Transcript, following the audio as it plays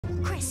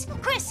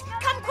Chris,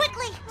 come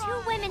quickly!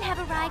 2 women have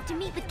arrived to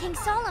meet with King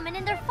Solomon,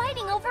 and they're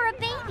fighting over a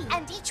baby.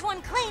 And each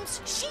one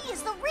claims she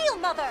is the real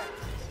mother.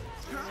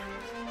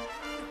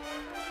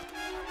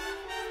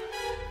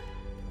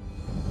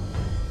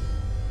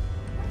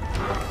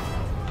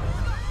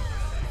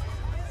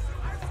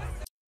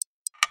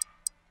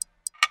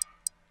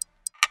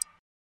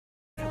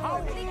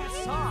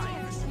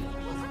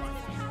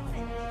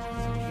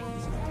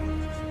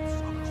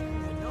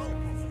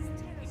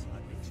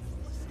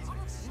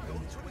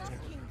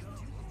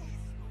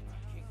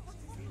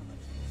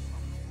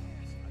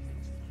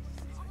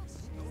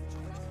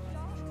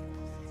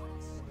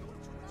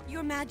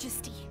 Your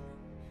Majesty,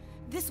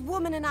 this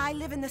woman and I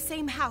live in the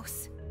same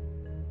house.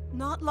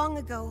 Not long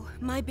ago,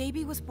 my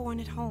baby was born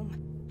at home,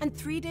 and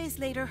 3 days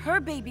later, her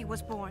baby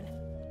was born.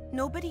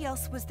 Nobody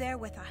else was there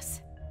with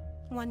us.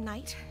 One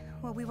night,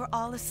 while we were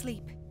all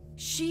asleep,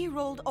 she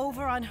rolled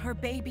over on her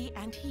baby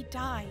and he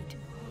died.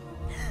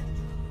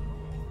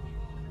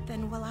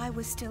 Then while I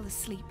was still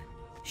asleep,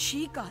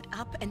 she got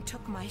up and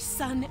took my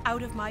son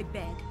out of my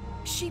bed.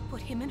 She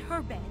put him in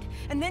her bed,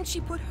 and then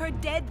she put her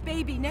dead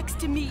baby next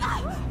to me.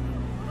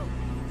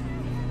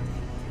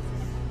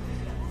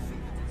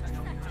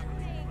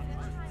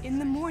 In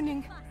the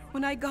morning,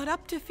 when I got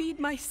up to feed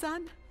my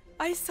son,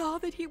 I saw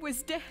that he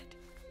was dead.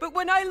 But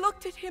when I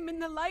looked at him in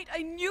the light,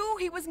 I knew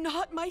he was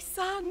not my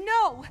son.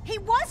 No, he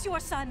was your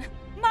son.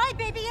 My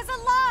baby is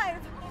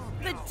alive.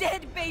 The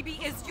dead baby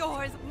is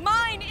yours.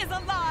 Mine is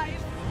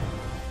alive.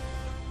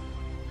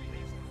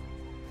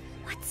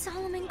 What's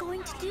Solomon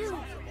going to do?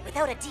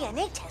 Without a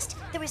DNA test,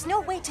 there is no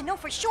way to know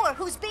for sure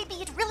whose baby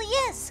it really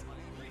is.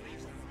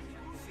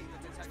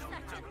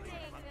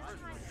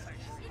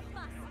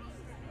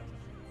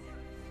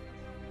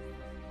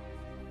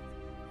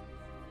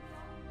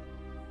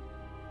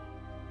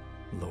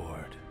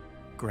 Lord,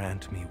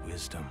 grant me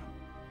wisdom.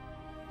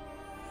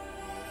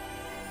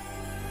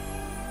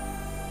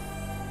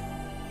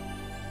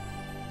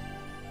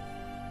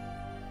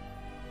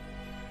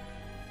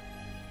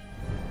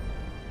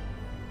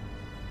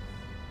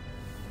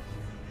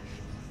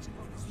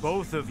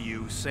 Both of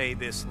you say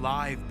this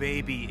live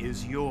baby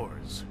is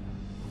yours.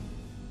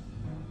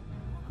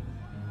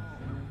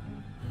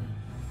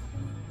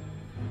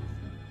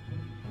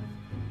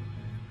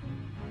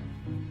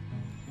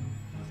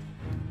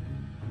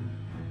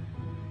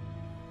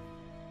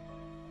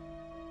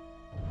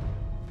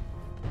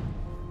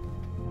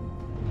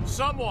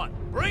 Someone,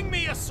 bring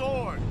me a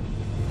sword!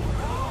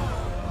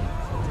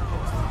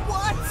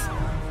 What?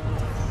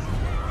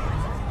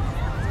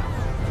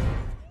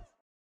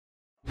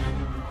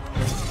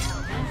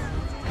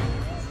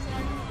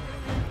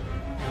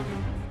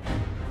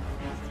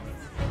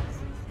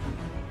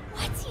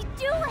 What's he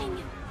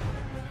doing?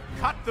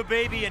 Cut the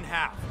baby in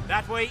half.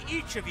 That way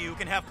each of you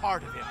can have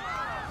part of him.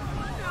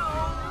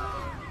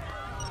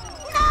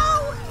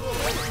 No!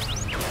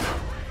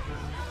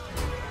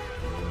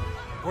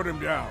 Put him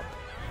down.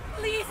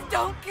 Please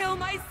don't kill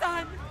my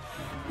son.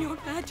 Your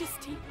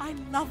Majesty, I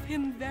love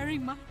him very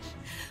much,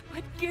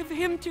 but give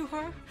him to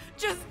her.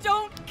 Just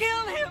don't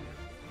kill him.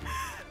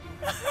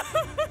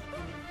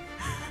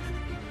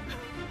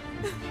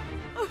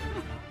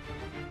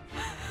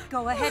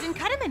 Go ahead and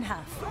cut him in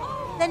half.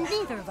 Then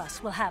neither of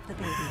us will have the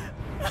baby.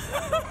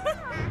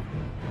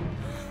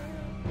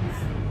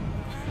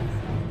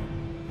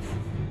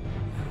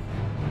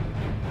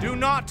 Do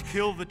not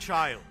kill the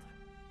child,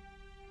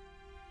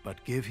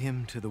 but give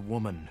him to the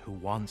woman who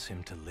wants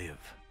him to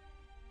live,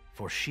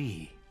 for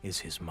she is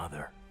his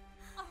mother.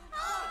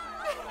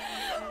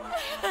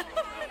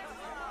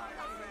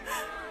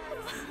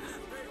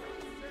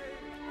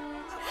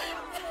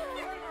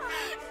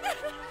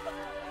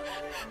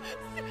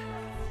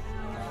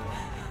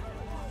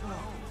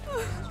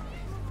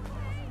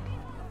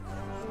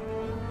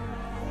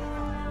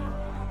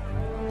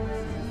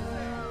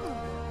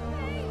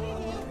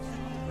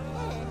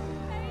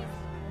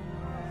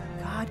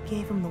 God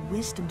gave him the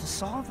wisdom to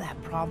solve that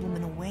problem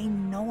in a way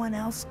no one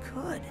else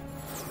could.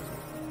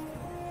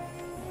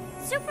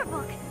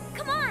 Superbook,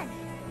 come on!